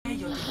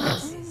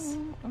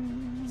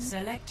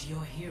Select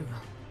your hero.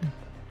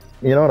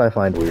 You know what I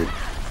find weird?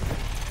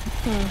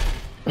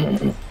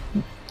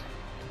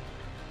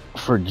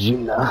 For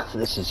Gina,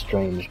 this is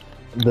strange.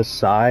 The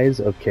size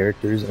of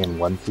characters in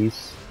One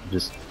Piece,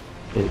 just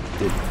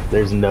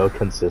there's no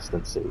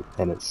consistency,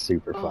 and it's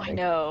super funny. I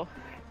know.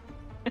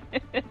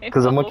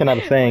 Because I'm looking at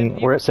a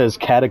thing where it says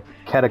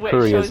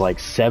Katakuri is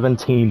like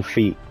 17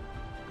 feet.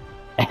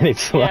 And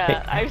it's like...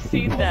 Yeah, I've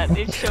seen that.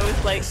 It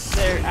shows like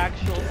their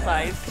actual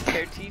size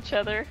compared to each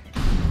other.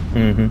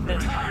 Mm-hmm.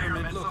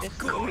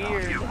 It's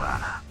weird.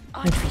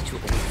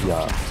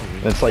 Yeah.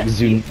 It's like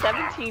Zoom...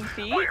 17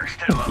 feet?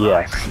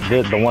 Yes.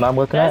 The one I'm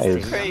looking at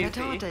is...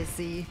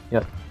 crazy.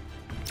 Yep.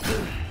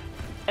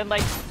 And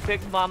like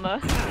Big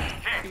Mama,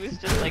 she was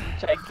just like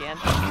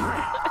gigantic.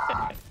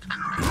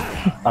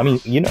 I mean,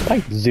 you know,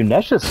 like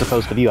Zunesha's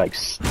supposed to be like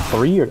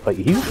 3 or like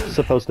he's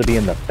supposed to be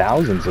in the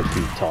thousands of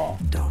feet tall.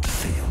 Don't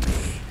fail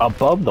me.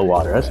 Above the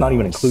water. That's not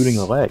even including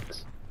the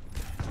legs.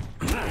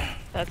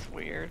 That's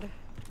weird.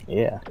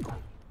 Yeah.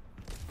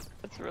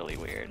 That's really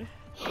weird.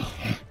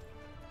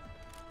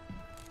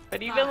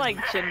 But even like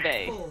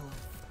Jinbei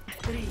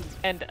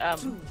and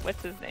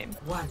what's his name?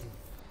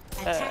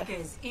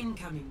 Attackers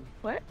incoming.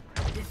 What?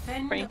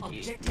 Defend Frankie.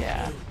 objective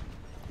Yeah.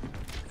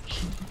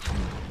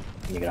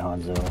 You got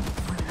Hanzo,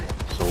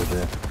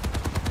 Soldier,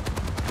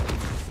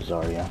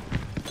 Zarya.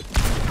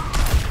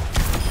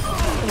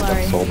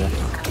 Sorry. Soldier.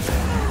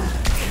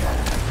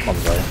 I'm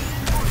Zarya.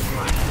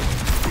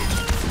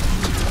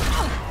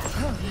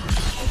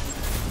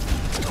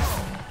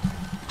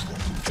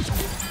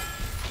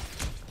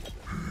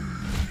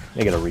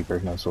 You get a Reaper,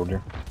 no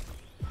Soldier.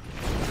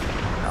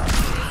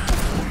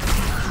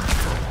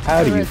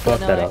 How do you fuck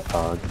that up,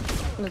 Hog?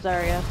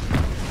 Zarya.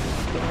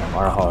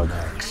 Our Hog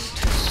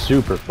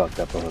super fucked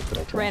up the hook that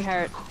I tried.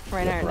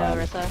 Reinhardt, no,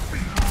 Rissa.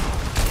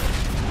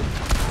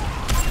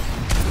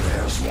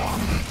 There's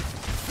one.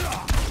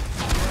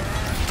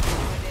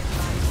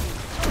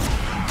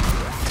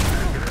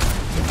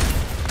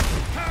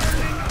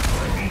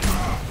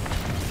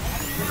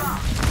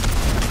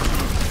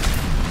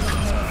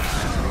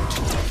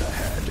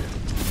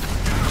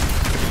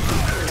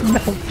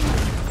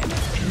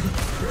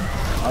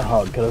 Our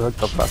Hog could have hooked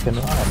the fucking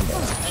line,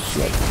 but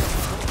shit.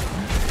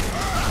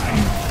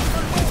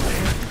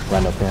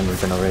 Line up him, we're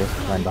gonna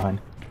race, line behind.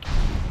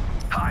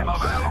 I'm a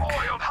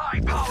well-oiled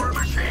high-powered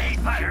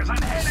machine. There's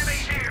an enemy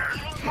here.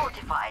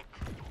 Fortified.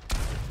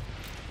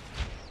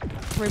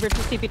 Reaper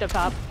just TP'd up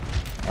top.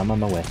 I'm on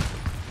my way.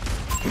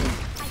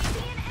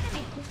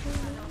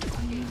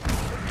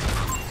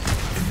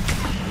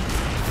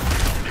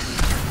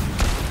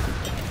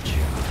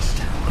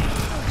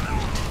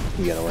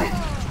 You gotta wait.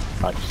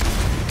 Nice.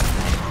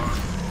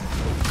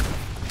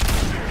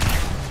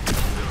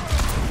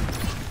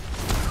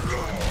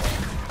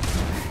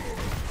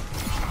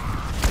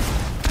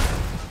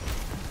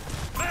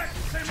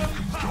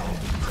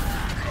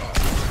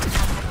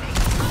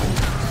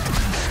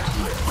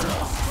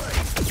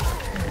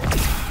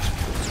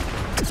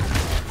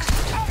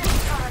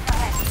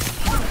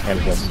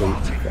 Anna's got sleep.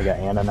 I got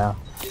Anna now.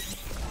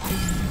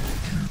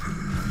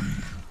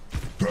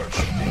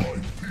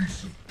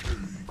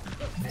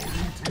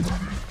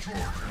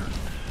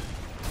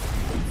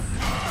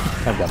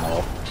 I've got my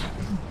ult.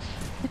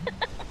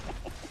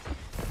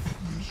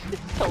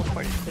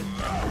 Teleported.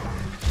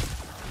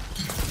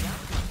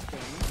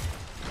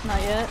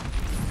 Not yet.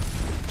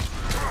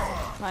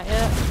 Not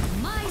yet.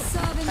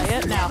 Not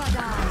yet now.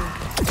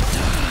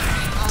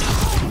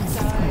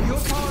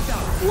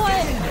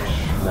 What?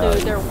 No.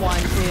 Dude, they're 1-2.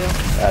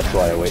 That's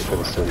why I wait for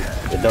the sleep.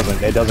 It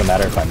doesn't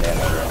matter if I'm in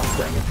or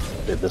anything.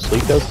 If the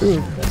sleep goes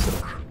through, that's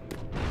it.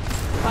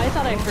 I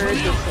thought I heard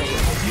the sleep.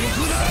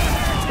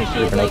 Because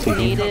she had like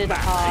needed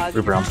Hog,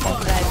 and I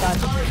thought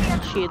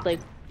she had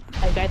like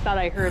I thought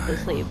I heard the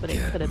sleep, but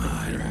it could have been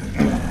Tina.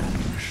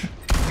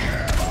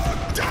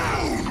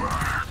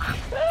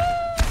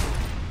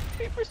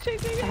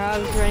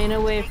 Hog's running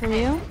away from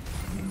you.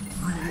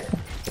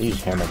 You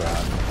just hammer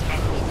down.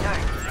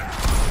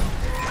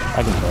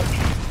 I can touch.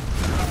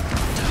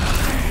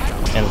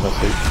 And no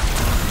sleep.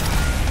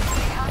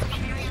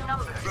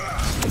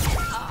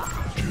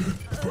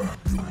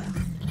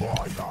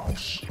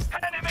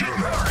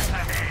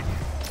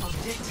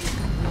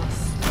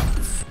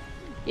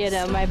 Yeah,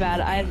 no, my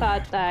bad. I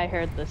thought that I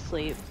heard the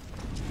sleep.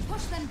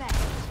 Push them back.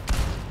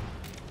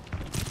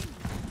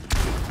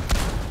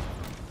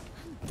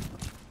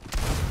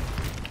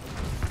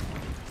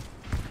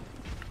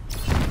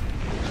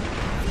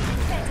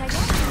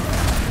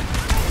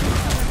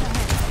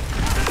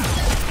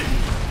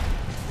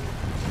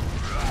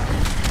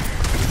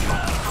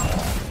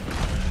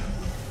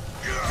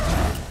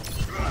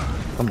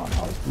 Come on,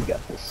 Holly, you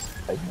got this.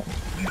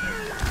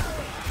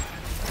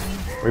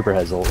 Reaper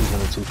has ult, he's in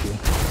the 2Q.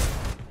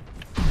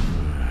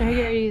 I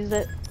already used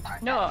it.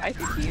 No, I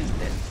think he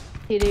used it.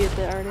 He used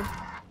it already.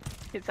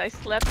 Because I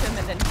slept him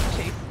and then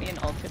he chased me and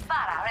ulted.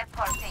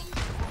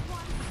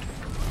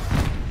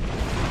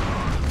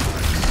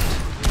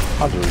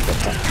 I'll do Reaper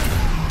that.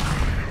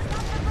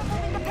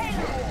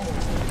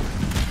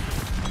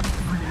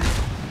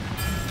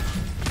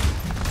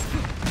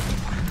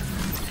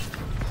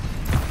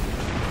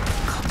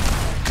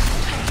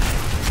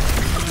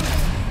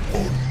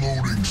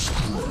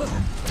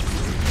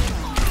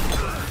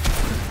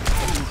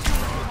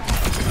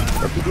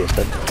 FPS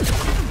dead.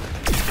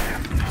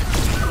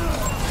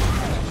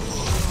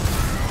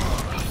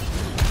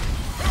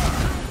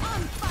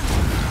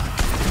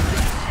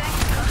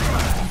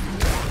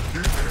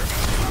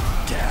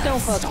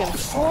 Don't fucking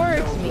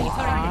force me,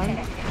 Tom.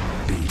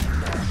 Be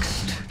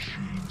next.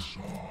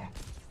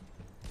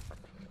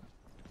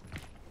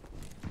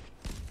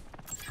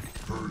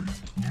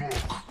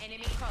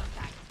 Enemy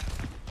contact.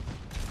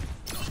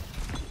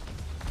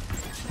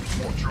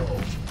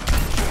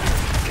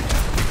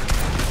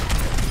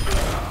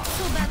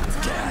 So that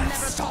time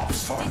never Stops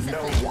for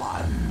no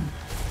one.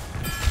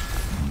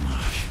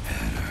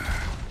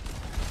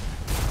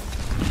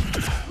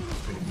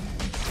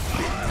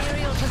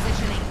 aerial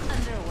positioning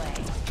underway.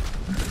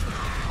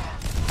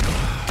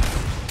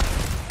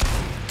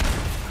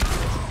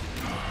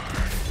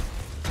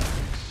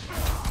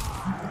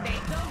 They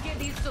don't give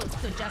these suits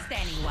to just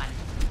anyone.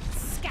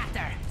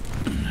 Scatter.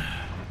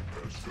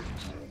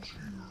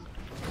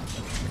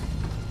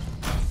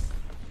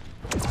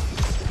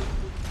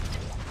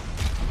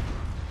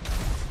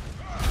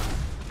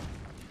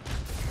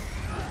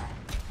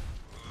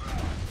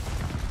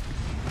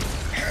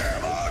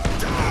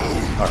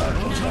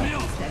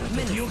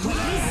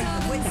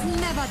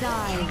 Never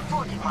die.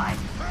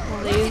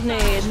 Leave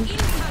nade.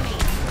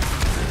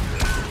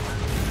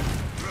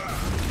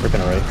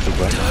 Ripping away, big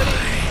way.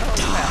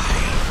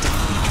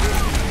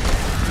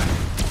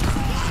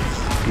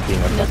 Keep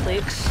being up. No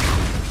sleep.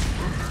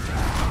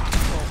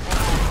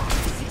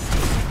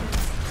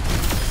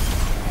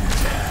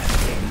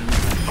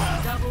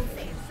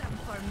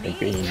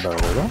 Thinking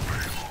Barrola.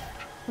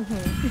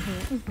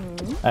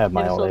 I have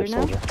my old age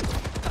soldier.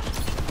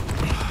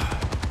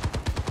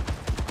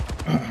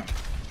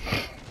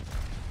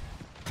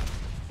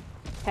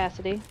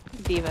 Cassidy,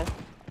 Diva.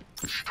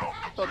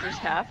 Soldier's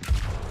half.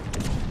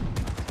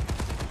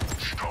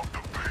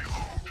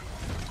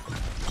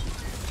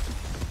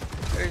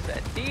 There's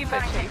a diva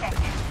chasing.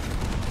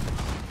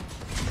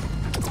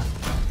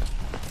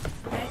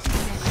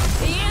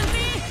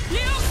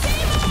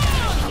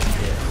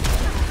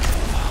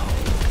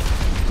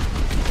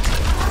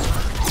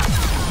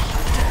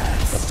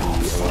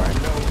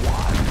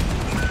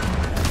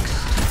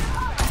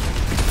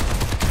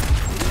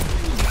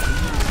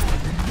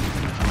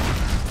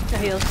 No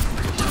heals.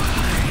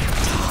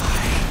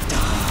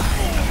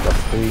 Got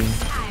 3.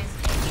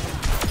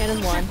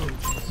 Cannon 1.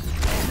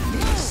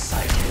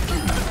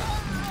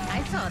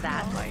 I saw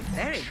that.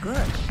 Very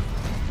good.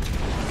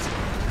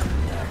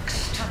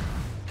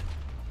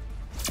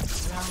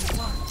 Round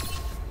 1.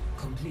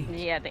 Complete.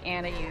 Yeah, the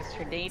Anna used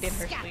her nade and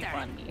her sleep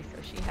on me,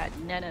 so she had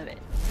none of it.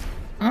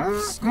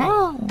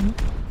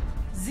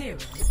 0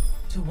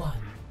 to 1.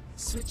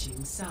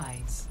 Switching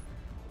sides.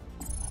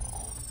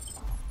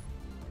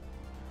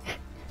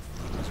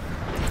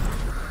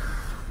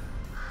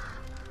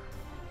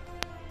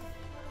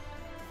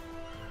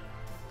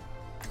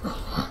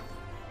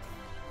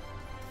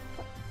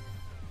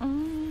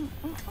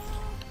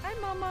 Hi,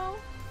 Momo.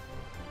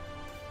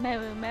 Moo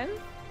moo.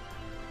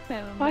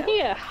 Moo Why moo. can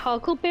you get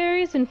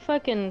huckleberries and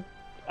fucking...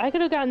 I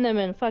could have gotten them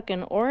in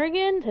fucking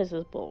Oregon? This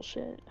is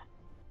bullshit.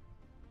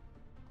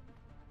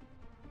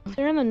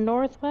 They're in the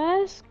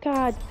Northwest?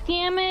 God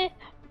damn it!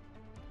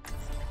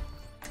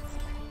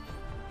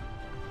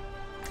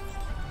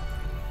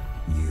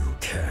 You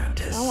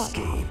can't I want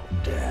escape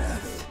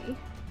death.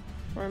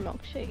 Or a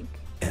milkshake.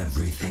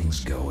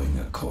 Everything's going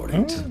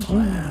according to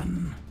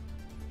plan.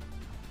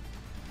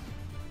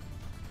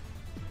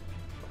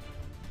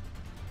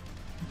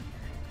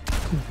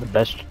 The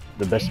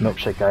best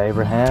milkshake I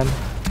ever had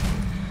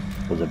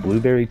was a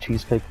blueberry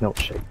cheesecake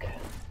milkshake.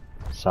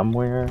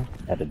 Somewhere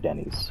at a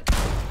Denny's.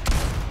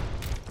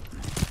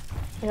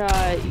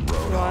 Yeah, you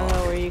wanna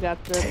know where you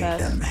got the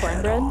best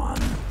cornbread?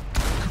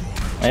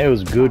 And it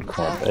was good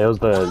cornbread. It was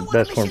the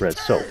best cornbread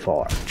so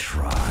far.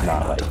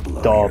 Not like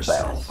dog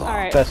best.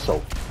 Alright. Best so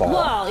far.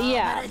 Well,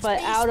 yeah, but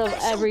out of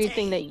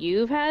everything that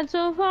you've had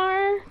so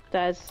far,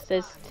 this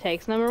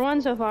takes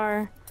 #1 so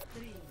far.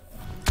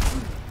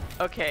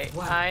 Okay,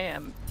 I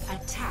am.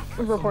 Attack.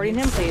 Reporting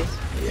him, please.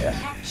 Yeah.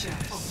 Capture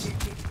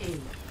objective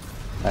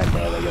A. I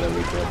know they got a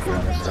replay up here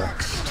on this stuff.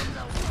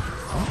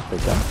 They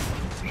got.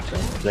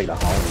 They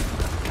got a Holly.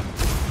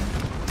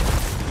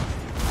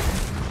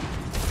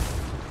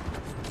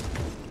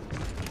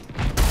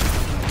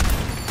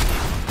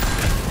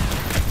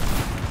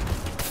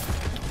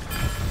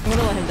 I'm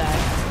gonna let him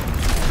die.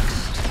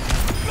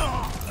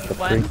 The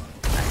One. 3.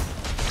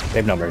 They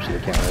have no mercy, the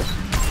cameras.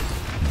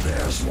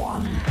 There's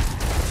one.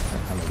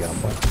 I'm gonna get him,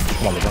 boy.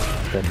 Come on, go.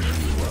 Good.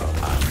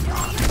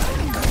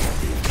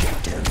 The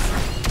objective.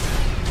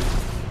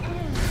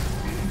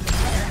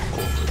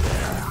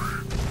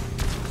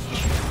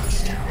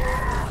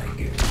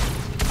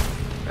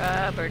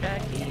 Rubber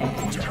ducky.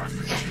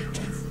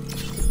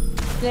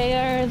 They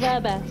are the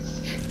best.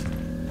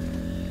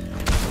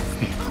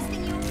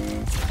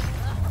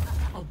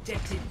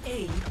 Objective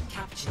A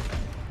captured.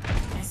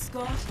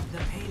 Escort the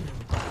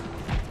payload.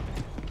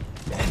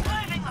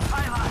 Driving the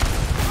pylon.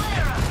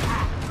 Clear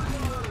attack.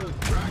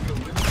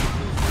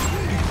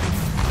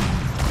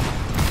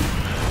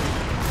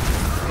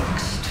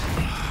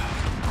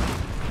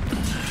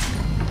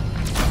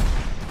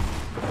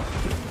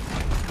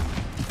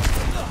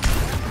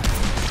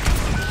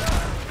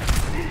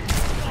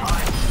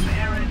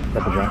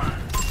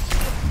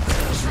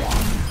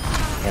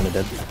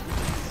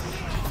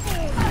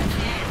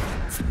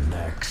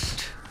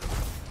 next?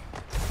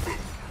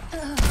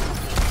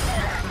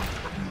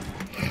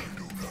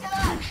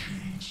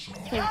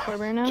 Hey,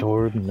 Corbin now.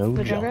 Jordan, no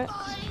The jump. Juggernaut.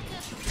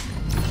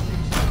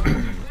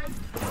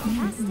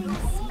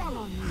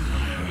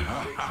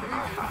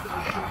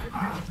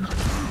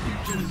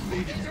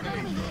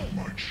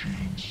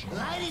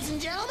 Ladies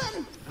and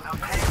gentlemen,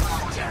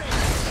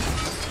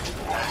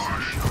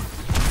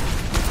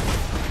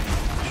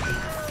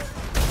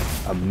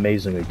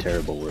 Amazingly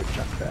terrible word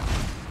jump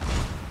that.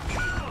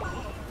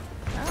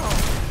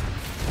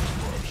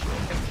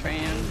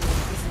 Trans.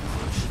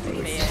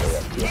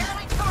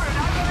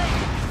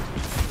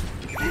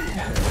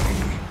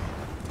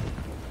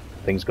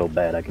 Things go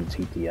bad, I can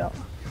TP out.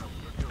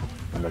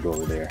 I'm gonna go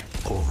over there.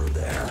 Over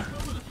there.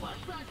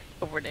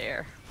 Over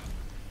there.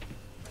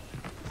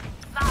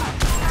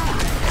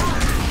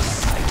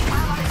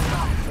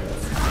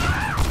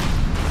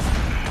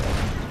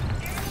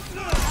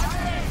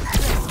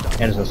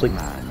 Anderson asleep.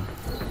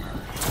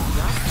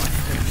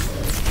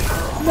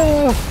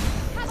 No!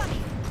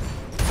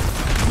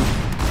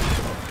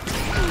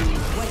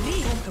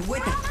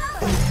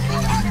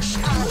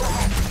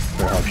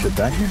 Better hog shit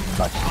back here.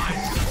 Nice.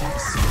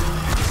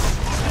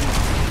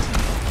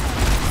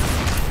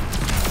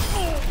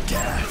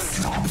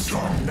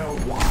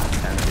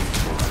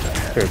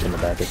 Turret's in the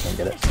back, I can't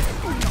get it.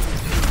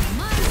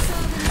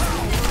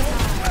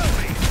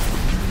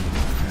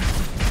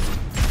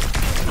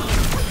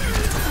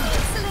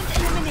 excellent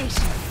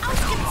elimination.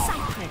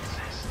 Ausgezeichnet.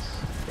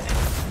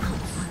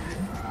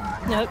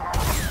 Nope.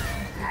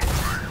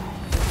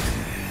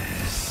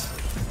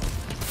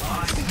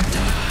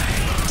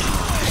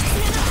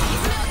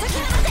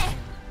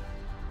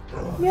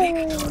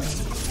 Yay!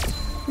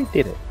 We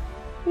did it.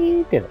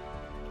 We did it.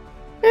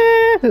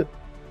 Yahoo!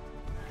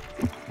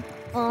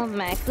 Oh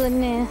my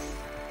goodness.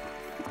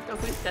 So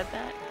who said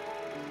that?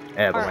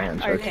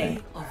 Avalanche, Our okay.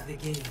 team. Of the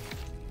game.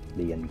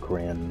 The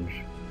cringe.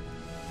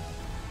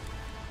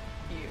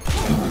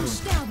 You.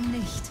 Sterben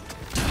nicht.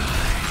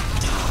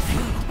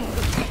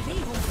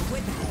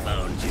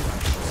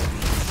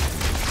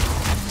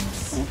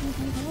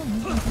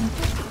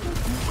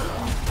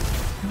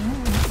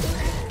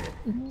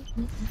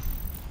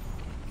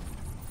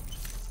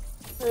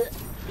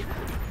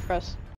 Gross.